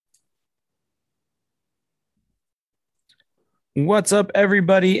What's up,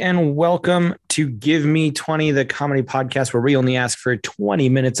 everybody, and welcome to Give Me 20, the comedy podcast where we only ask for 20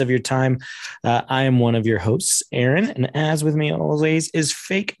 minutes of your time. I am one of your hosts, Aaron, and as with me always is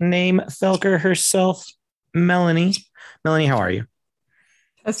fake name Felker herself, Melanie. Melanie, how are you?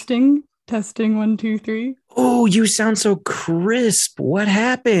 Testing, 1, 2, 3. Oh, you sound so crisp. What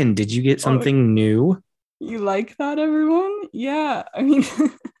happened? Did you get Oh, something new? you like that, everyone? Yeah, I mean,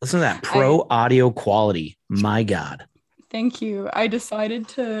 Listen to that pro audio quality. My God. thank you. I decided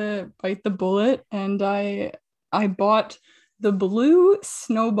to bite the bullet and I bought the Blue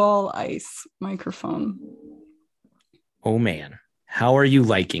Snowball Ice microphone. Oh, man. How are you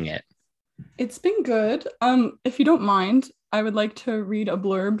liking it? It's been good. If you don't mind, I would like to read a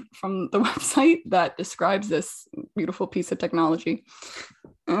blurb from the website that describes this beautiful piece of technology.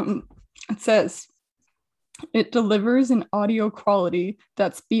 It says, it delivers an audio quality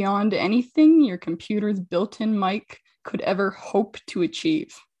that's beyond anything your computer's built-in mic could ever hope to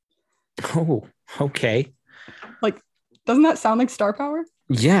achieve. Oh, okay. Like, doesn't that sound like star power?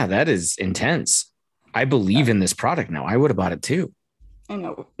 Yeah, that is intense. I believe in this product now. I would have bought it too. I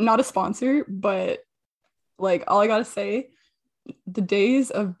know, not a sponsor, but like all I gotta say, the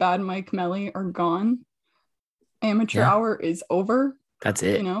days of bad Mike Melly are gone. Amateur hour is over. That's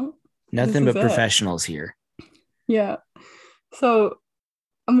it. You know, nothing but professionals here. Yeah. So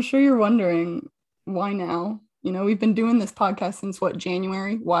I'm sure you're wondering why now? You know, we've been doing this podcast since what,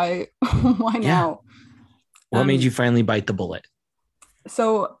 January? Why now? What made you finally bite the bullet?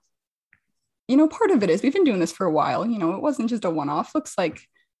 So, you know, part of it is we've been doing this for a while. You know, it wasn't just a one-off. Looks like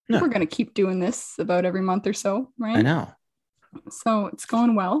we're going to keep doing this about every month or so, right? I know. So it's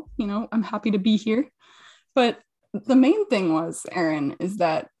going well. You know, I'm happy to be here. But the main thing was, Aaron, is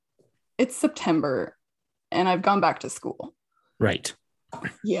that it's September and I've gone back to school. Right.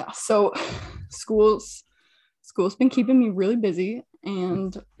 Yeah. So school's been keeping me really busy,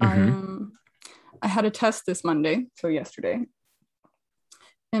 and I had a test this Monday, so yesterday.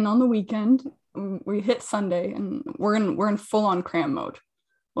 And on the weekend, we hit Sunday, and we're in full on cram mode.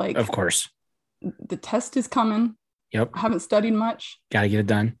 Like, of course, the test is coming. Yep. I haven't studied much. Got to get it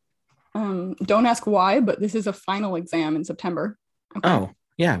done. Don't ask why, but this is a final exam in September. Okay. Oh,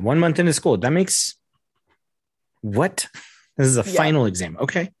 yeah. 1 month into school. That makes what? This is a final exam.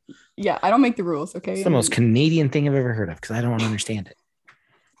 Okay. Yeah, I don't make the rules. Okay. It's the most Canadian thing I've ever heard of because I don't understand it.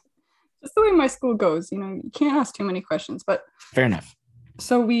 Just the way my school goes. You know, you can't ask too many questions, but fair enough.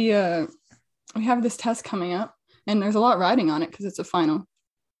 So we have this test coming up, and there's a lot riding on it because it's a final,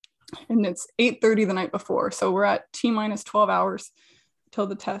 and it's 8:30 the night before. So we're at T-minus 12 hours till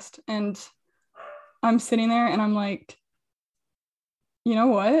the test, and I'm sitting there and I'm like, you know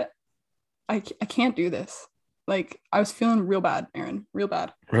what? I can't do this. Like, I was feeling real bad, Aaron, real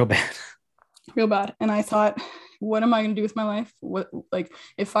bad. And I thought, what am I going to do with my life? What, like,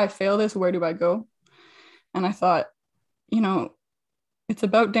 if I fail this, where do I go? And I thought, you know, it's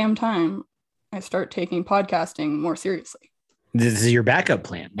about damn time I start taking podcasting more seriously. This is your backup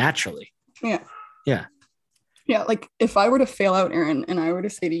plan, naturally. Yeah. Like, if I were to fail out, Aaron, and I were to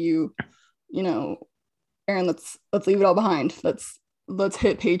say to you, you know, Aaron, let's leave it all behind. Let's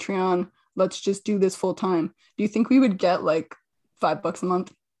hit Patreon. Let's just do this full time. Do you think we would get like $5 a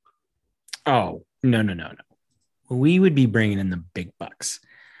month? Oh, no. We would be bringing in the big bucks.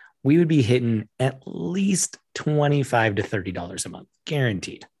 We would be hitting at least $25 to $30 a month,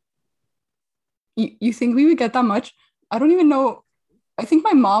 guaranteed. You think we would get that much? I don't even know. I think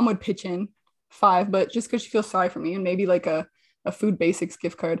my mom would pitch in $5, but just because she feels sorry for me, and maybe like a Food Basics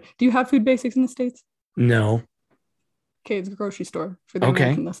gift card. Do you have Food Basics in the States? No. Okay, it's a grocery store for the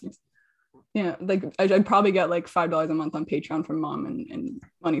American listeners. Yeah, like I'd probably get like $5 a month on Patreon from mom and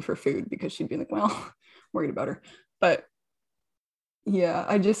money for food, because she'd be like, well, worried about her. But yeah,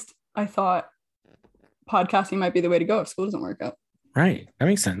 I thought podcasting might be the way to go if school doesn't work out. Right. That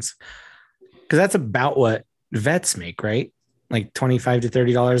makes sense. Because that's about what vets make, right? Like $25 to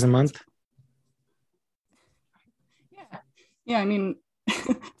 $30 a month. Yeah. I mean,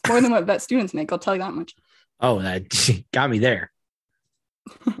 more than what vet students make. I'll tell you that much. Oh, that got me there.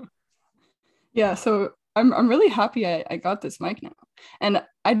 Yeah, so I'm really happy I got this mic now. And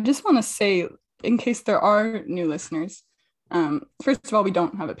I just want to say, in case there are new listeners, first of all, we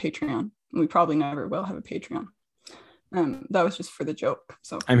don't have a Patreon. We probably never will have a Patreon. That was just for the joke.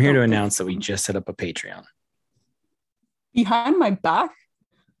 So I'm here to announce that we just set up a Patreon. Behind my back?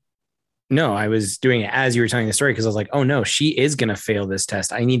 No, I was doing it as you were telling the story because I was like, oh no, she is going to fail this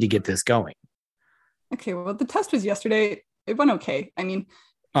test. I need to get this going. Okay, well, the test was yesterday. It went okay. I mean,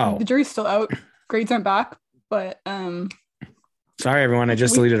 the jury's still out. Grades aren't back, but sorry, everyone. I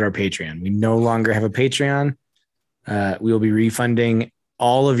just deleted our Patreon. We no longer have a Patreon. we will be refunding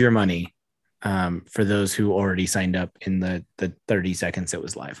all of your money for those who already signed up in the 30 seconds it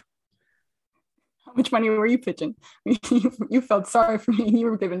was live. How much money were you pitching? You felt sorry for me. You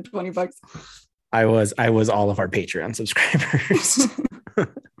were given $20. I was all of our Patreon subscribers.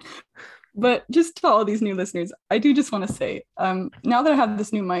 But just to all these new listeners, I do just want to say, now that I have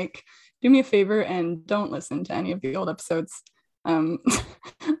this new mic, do me a favor and don't listen to any of the old episodes.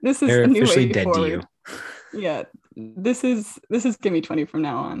 This is They're a new officially way dead forward. to you. Yeah, this is Give Me 20 from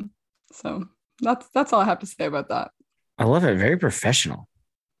now on. So that's all I have to say about that. I love it. Very professional.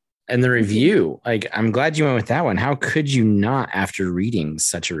 And the review, like, I'm glad you went with that one. How could you not after reading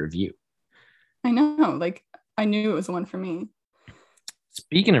such a review? I know, like, I knew it was the one for me.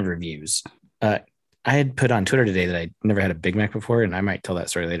 Speaking of reviews, I had put on Twitter today that I never had a Big Mac before, and I might tell that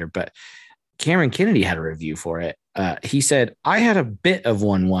story later, but Cameron Kennedy had a review for it. He said, I had a bit of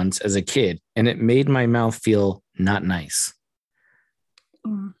one once as a kid, and it made my mouth feel not nice.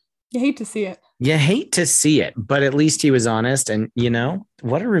 You hate to see it. You hate to see it, but at least he was honest. And, you know,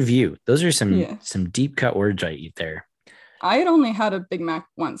 what a review. Those are some deep cut words right there. I had only had a Big Mac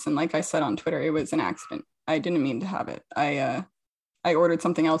once, and like I said on Twitter, it was an accident. I didn't mean to have it. I ordered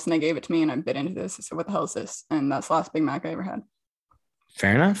something else and they gave it to me and I bit into this. I said, what the hell is this? And that's the last Big Mac I ever had.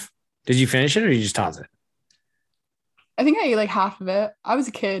 Fair enough. Did you finish it or did you just toss it? I think I ate like half of it. I was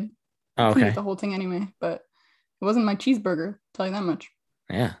a kid. Oh, okay. I couldn't eat the whole thing anyway, but it wasn't my cheeseburger, I'll tell you that much.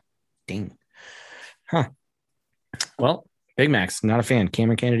 Yeah. Dang. Huh. Well, Big Mac's, not a fan.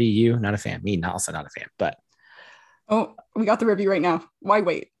 Cameron Kennedy, you, not a fan. Me, also not a fan, but. Oh, we got the review right now. Why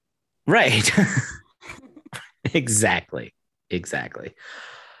wait? Right. Exactly.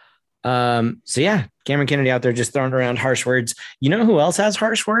 So yeah, Cameron Kennedy out there just throwing around harsh words. You know who else has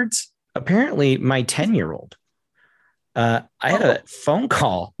harsh words? Apparently my 10-year-old. I had a phone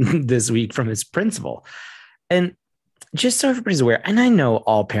call this week from his principal, and just so everybody's aware, and I know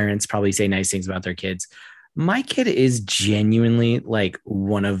all parents probably say nice things about their kids. My kid is genuinely like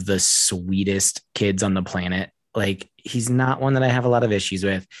one of the sweetest kids on the planet. Like, he's not one that I have a lot of issues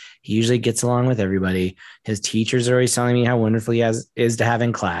with. He usually gets along with everybody. His teachers are always telling me how wonderful he is to have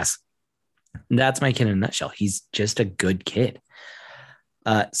in class. That's my kid in a nutshell. He's just a good kid.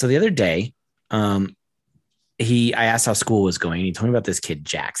 So the other day, I asked how school was going. He told me about this kid,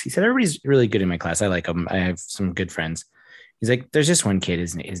 Jax. He said, everybody's really good in my class. I like him. I have some good friends. He's like, there's just one kid.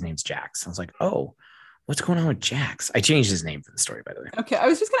 His name's Jax. I was like, oh, what's going on with Jax? I changed his name for the story, by the way. Okay. I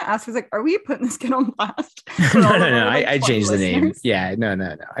was just going to ask, like, are we putting this kid on blast? No. I changed the name. Yeah,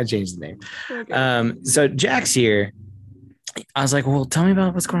 no. I changed the name. Okay. So Jax here, I was like, well, tell me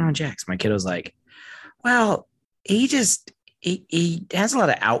about what's going on with Jax. My kid was like, well, he has a lot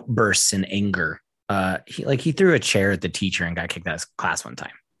of outbursts and anger. He threw a chair at the teacher and got kicked out of class one time.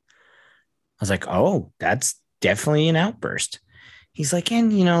 I was like, oh, that's definitely an outburst. He's like,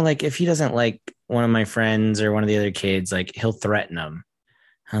 and like if he doesn't like one of my friends or one of the other kids, like he'll threaten them.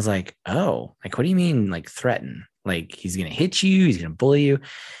 I was like, oh, like, what do you mean? Like threaten? Like he's going to hit you? He's going to bully you?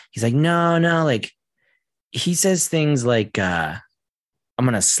 He's like, no. Like he says things like, I'm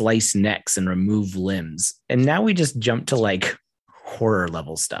going to slice necks and remove limbs. And now we just jump to like horror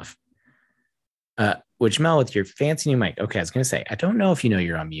level stuff. Which Mel, with your fancy new mic. Okay. I was going to say, I don't know if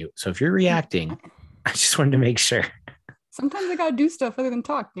you're on mute. So if you're reacting, I just wanted to make sure. Sometimes I got to do stuff other than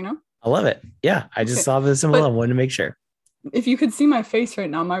talk, I love it. Yeah. I just saw the symbol. I wanted to make sure. If you could see my face right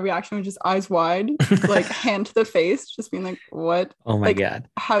now, my reaction was just eyes wide, like hand to the face, just being like, what? Oh my God.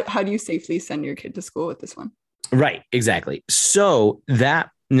 How do you safely send your kid to school with this one? Right. Exactly. So that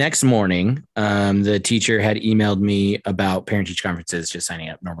next morning, the teacher had emailed me about parent-teacher conferences, just signing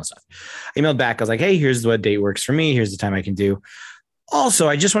up, normal stuff. I emailed back. I was like, hey, here's what date works for me. Here's the time I can do. Also,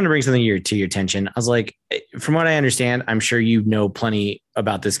 I just want to bring something to your attention. I was like, from what I understand, I'm sure you know plenty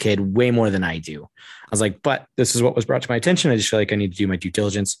about this kid, way more than I do. I was like, but this is what was brought to my attention. I just feel like I need to do my due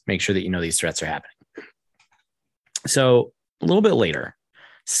diligence, make sure that these threats are happening. So a little bit later,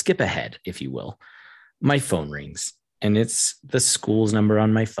 skip ahead, if you will, my phone rings and it's the school's number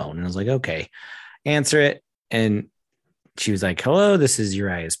on my phone. And I was like, okay, answer it. And she was like, hello, this is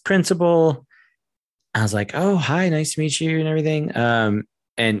Uriah's principal. I was like, oh, hi, nice to meet you and everything. And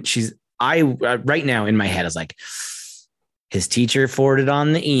right now in my head, I was like, his teacher forwarded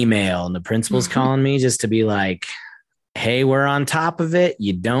on the email and the principal's calling me just to be like, hey, we're on top of it.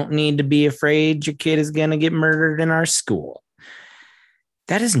 You don't need to be afraid your kid is going to get murdered in our school.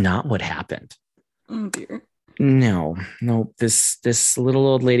 That is not what happened. Oh, dear. No. This little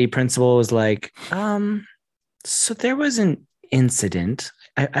old lady principal was like, so there was an incident.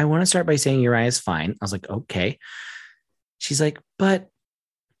 I want to start by saying Uriah is fine. I was like, okay. She's like, but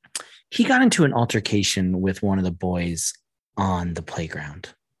he got into an altercation with one of the boys on the playground.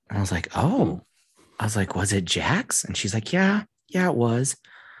 And I was like, oh, I was like, was it Jax? And she's like, yeah, it was. I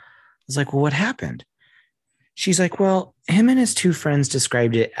was like, well, what happened? She's like, well, him and his two friends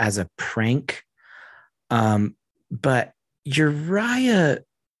described it as a prank. But Uriah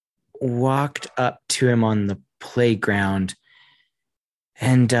walked up to him on the playground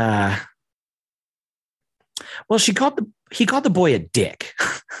and, well, he called the boy a dick.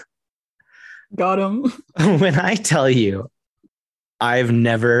 Got him. When I tell you, I've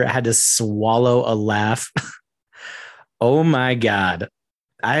never had to swallow a laugh. Oh my God.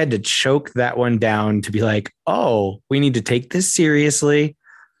 I had to choke that one down to be like, oh, we need to take this seriously.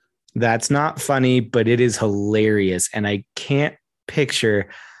 That's not funny, but it is hilarious. And I can't picture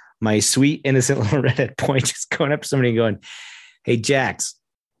my sweet, innocent little redhead boy just going up to somebody and going, hey, Jax,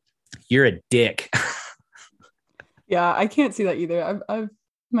 you're a dick. Yeah, I can't see that either. I've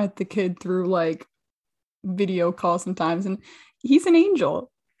met the kid through like video call sometimes, and he's an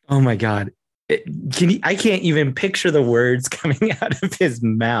angel. Oh my God. I can't even picture the words coming out of his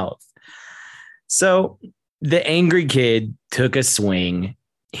mouth. So the angry kid took a swing,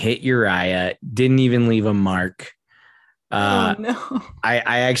 hit Uriah, didn't even leave a mark. Oh no. I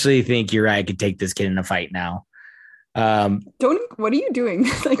actually think Uriah could take this kid in a fight now. What are you doing?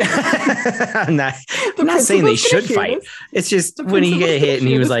 Like, I'm not saying they should fight. It's just when he get hit and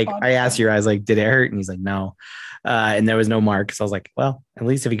he was like, I asked Uriah, I was like, did it hurt? And he's like, no. And there was no mark. So I was like, well, at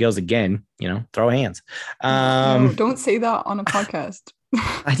least if he goes again, throw hands. No, don't say that on a podcast.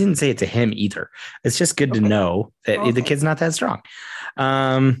 I didn't say it to him either. It's just good to know that the kid's not that strong.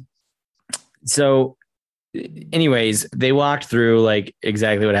 So anyways, they walked through like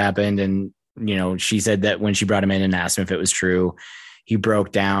exactly what happened. And, she said that when she brought him in and asked him if it was true, he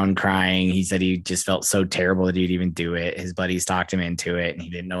broke down crying. He said he just felt so terrible that he'd even do it. His buddies talked him into it and he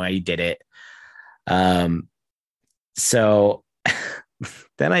didn't know how he did it. So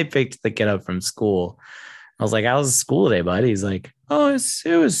then I picked the kid up from school. I was like, how was school today, bud? He's like, oh, it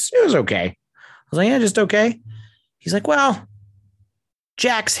was okay. I was like, yeah, just okay. He's like, well,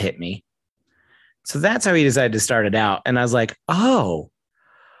 Jax hit me. So that's how he decided to start it out. And I was like, oh,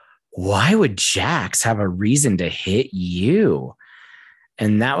 why would Jax have a reason to hit you?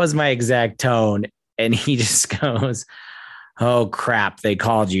 And that was my exact tone. And he just goes, oh, crap. They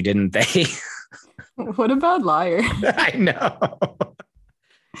called you, didn't they? What a bad liar. I know.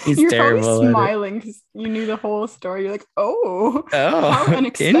 You're terrible. Probably smiling because you knew the whole story. You're like, oh, how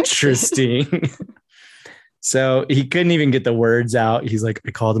unexpected. Interesting. So he couldn't even get the words out. He's like, I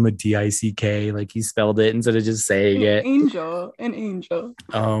called him a D-I-C-K. Like he spelled it instead of just saying it. An angel.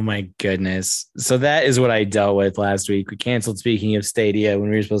 Oh my goodness. So that is what I dealt with last week. We canceled Speaking of Stadia when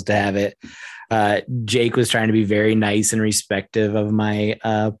we were supposed to have it. Jake was trying to be very nice and respectful of my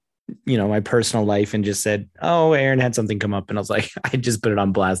my personal life and just said, oh, Aaron had something come up. And I was like, I just put it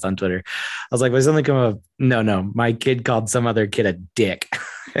on blast on Twitter. I was like, was something come up? No, my kid called some other kid a dick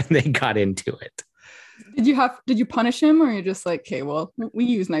and they got into it. Did you punish him, or you're just like, okay, well, we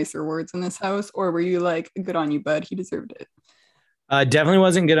use nicer words in this house? Or were you like, good on you, bud, he deserved it? Definitely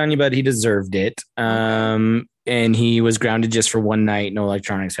wasn't good on you, but he deserved it. And he was grounded just for one night. No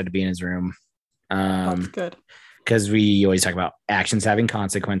electronics, had to be in his room. That's good. Because we always talk about actions having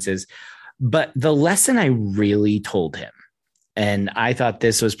consequences. But the lesson I really told him, and I thought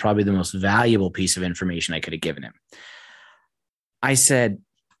this was probably the most valuable piece of information I could have given him. I said,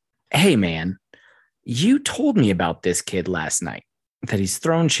 hey, man, you told me about this kid last night, that he's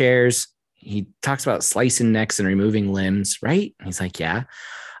thrown chairs. He talks about slicing necks and removing limbs, right? And he's like, yeah.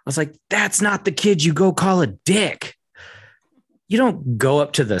 I was like, that's not the kid you go call a dick. You don't go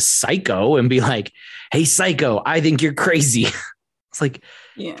up to the psycho and be like, hey, psycho, I think you're crazy. It's like, if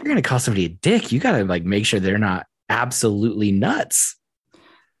you're going to call somebody a dick, you got to like make sure they're not absolutely nuts.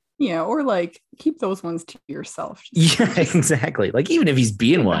 Yeah. Or like keep those ones to yourself. Yeah, exactly. Like even if he's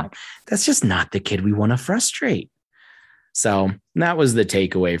being one, that's just not the kid we want to frustrate. So that was the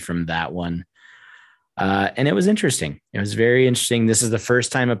takeaway from that one. And it was interesting. It was very interesting. This is the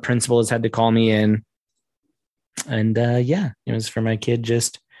first time a principal has had to call me in. And it was for my kid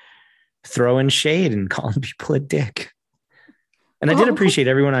just throwing shade and calling people a dick. And I did appreciate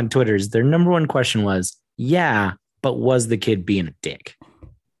everyone on Twitter's. Their number one question was, yeah, but was the kid being a dick?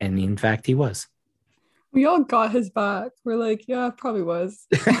 And in fact, he was. We all got his back. We're like, yeah, probably was.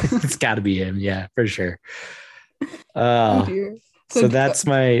 It's got to be him. Yeah, for sure. Oh dear. So that's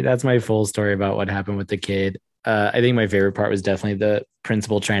my full story about what happened with the kid. I think my favorite part was definitely the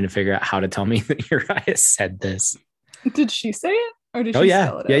principal trying to figure out how to tell me that Uriah said this. Did she say it? Or did she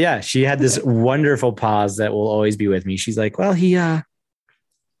spell it out? Yeah. She had this wonderful pause that will always be with me. She's like, well, he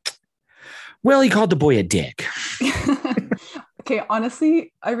Well, he called the boy a dick. Okay,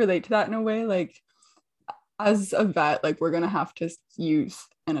 honestly, I relate to that in a way. Like, as a vet, like we're gonna have to use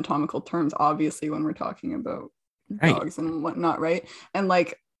anatomical terms, obviously, when we're talking about Right. dogs and whatnot, right? And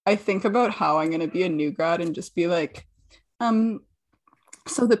like, I think about how I'm gonna be a new grad and just be like,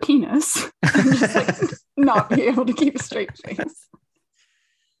 so the penis, and just like not be able to keep a straight face.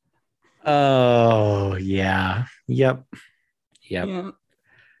 Oh, yeah. Yep. Yeah.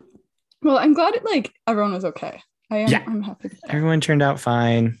 Well, I'm glad like everyone was okay. I'm happy with that. Everyone turned out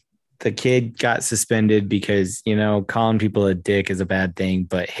fine. The kid got suspended because, calling people a dick is a bad thing,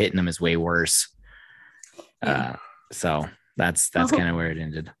 but hitting them is way worse. Yeah. So that's kind of where it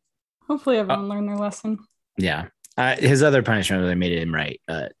ended. Hopefully everyone learned their lesson. Yeah. His other punishment, they made him write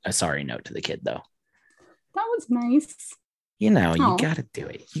a sorry note to the kid, though. That was nice. You got to do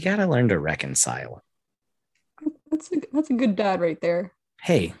it. You got to learn to reconcile. That's a good dad right there.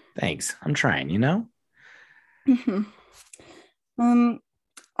 Hey, thanks. I'm trying, Mm-hmm.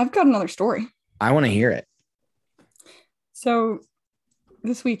 I've got another story. I want to hear it. So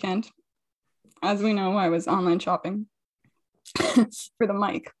this weekend, as we know, I was online shopping for the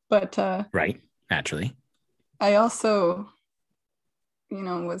mic, but right, naturally. I also,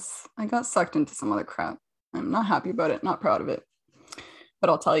 I got sucked into some other crap. I'm not happy about it, not proud of it, but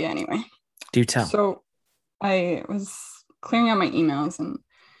I'll tell you anyway. Do tell. So I was clearing out my emails and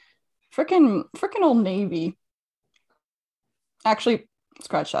freaking Old Navy. Actually,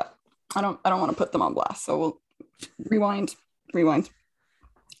 scratch that. I don't want to put them on blast. So we'll rewind.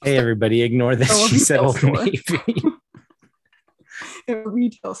 Hey everybody, ignore this. She said Old Navy. A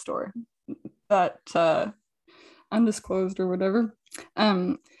retail store that undisclosed or whatever.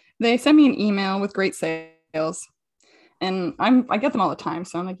 They sent me an email with great sales, and I get them all the time.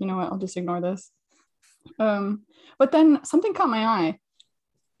 So I'm like, you know what? I'll just ignore this. But then something caught my eye.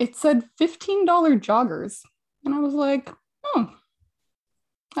 It said $15 joggers, and I was like, oh,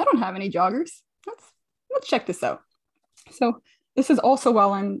 I don't have any joggers. Let's check this out. So this is also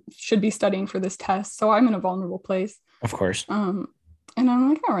while should be studying for this test, so I'm in a vulnerable place. Of course. And I'm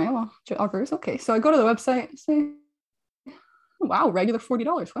like, all right, well, joggers, okay. So I go to the website and say, oh, wow, regular $40.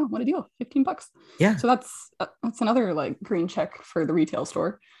 Wow, what a deal, $15. Yeah. So that's another like green check for the retail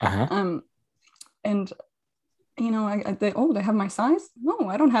store. And they have my size. No,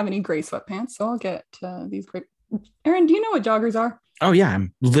 I don't have any gray sweatpants, so I'll get these gray. Aaron, do you know what joggers are? Oh yeah,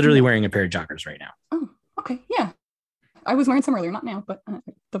 I'm literally wearing a pair of joggers right now. Oh, okay, yeah. I was wearing some earlier, not now, but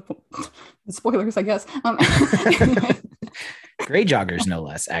the spoilers, I guess. Gray joggers, no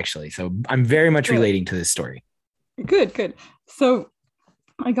less, actually. So I'm very much relating to this story. Good. So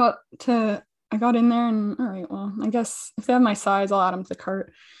I got in there and all right, well, I guess if they have my size, I'll add them to the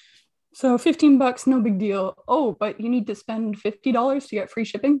cart. So $15, no big deal. Oh, but you need to spend $50 to get free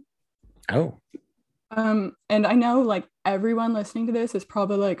shipping. Oh. And I know like everyone listening to this is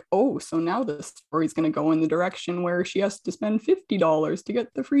probably like, oh, so now the story's going to go in the direction where she has to spend $50 to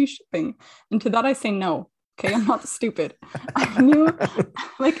get the free shipping. And to that I say no. Okay, I'm not stupid. I knew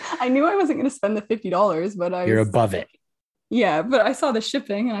I wasn't going to spend the $50, but you're above it. Yeah, but I saw the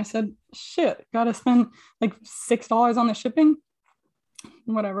shipping and I said, shit, gotta spend like $6 on the shipping.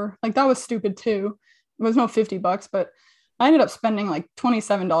 Whatever. Like that was stupid too. It was no $50, but I ended up spending like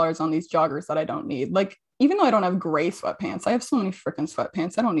 $27 on these joggers that I don't need. Like, even though I don't have gray sweatpants, I have so many freaking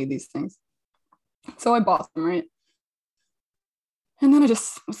sweatpants. I don't need these things. So I bought them, right? And then I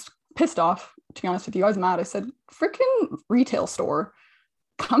just was pissed off, to be honest with you. I was mad. I said, freaking retail store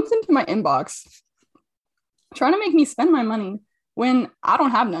comes into my inbox trying to make me spend my money when I don't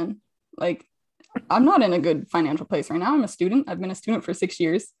have none. Like, I'm not in a good financial place right now. I'm a student. I've been a student for 6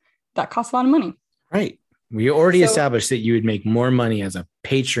 years. That costs a lot of money. Right. We already established that you would make more money as a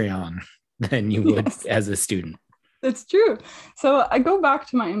Patreon than you would as a student. It's true. So I go back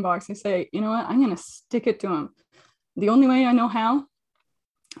to my inbox. I say, you know what? I'm going to stick it to him. The only way I know how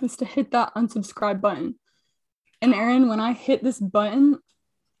is to hit that unsubscribe button. And Aaron, when I hit this button,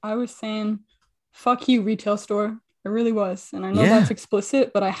 I was saying, fuck you, retail store. I really was. And I know that's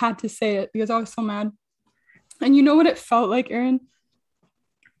explicit, but I had to say it because I was so mad. And you know what it felt like, Aaron?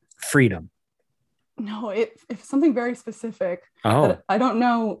 Freedom. No, it's something very specific. Oh. I don't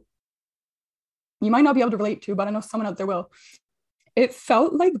know. You might not be able to relate to, but I know someone out there will. It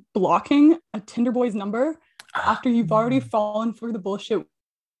felt like blocking a Tinder boy's number after you've already fallen for the bullshit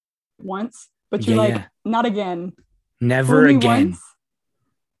once, but you're not again. Never again. Once,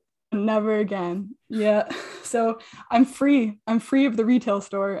 never again. Yeah. So I'm free. I'm free of the retail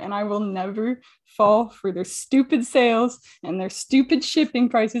store, and I will never fall for their stupid sales and their stupid shipping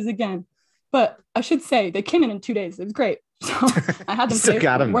prices again. But I should say they came in 2 days. It was great. So I had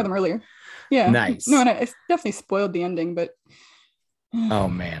them wear them earlier. Yeah. Nice. No, and it definitely spoiled the ending, but Oh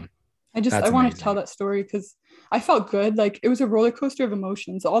man. I want to tell that story because I felt good. Like it was a roller coaster of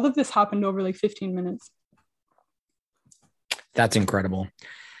emotions. All of this happened over like 15 minutes. That's incredible.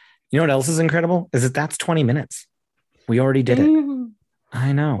 You know what else is incredible? Is that's 20 minutes. We already did it.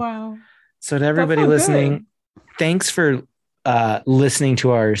 I know. Wow. So to everybody listening, thanks for listening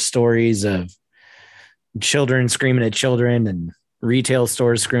to our stories of children screaming at children and retail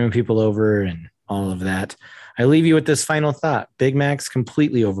stores screwing people over and all of that. I leave you with this final thought. Big Mac's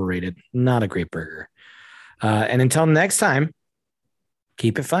completely overrated. Not a great burger. And until next time,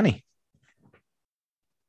 keep it funny.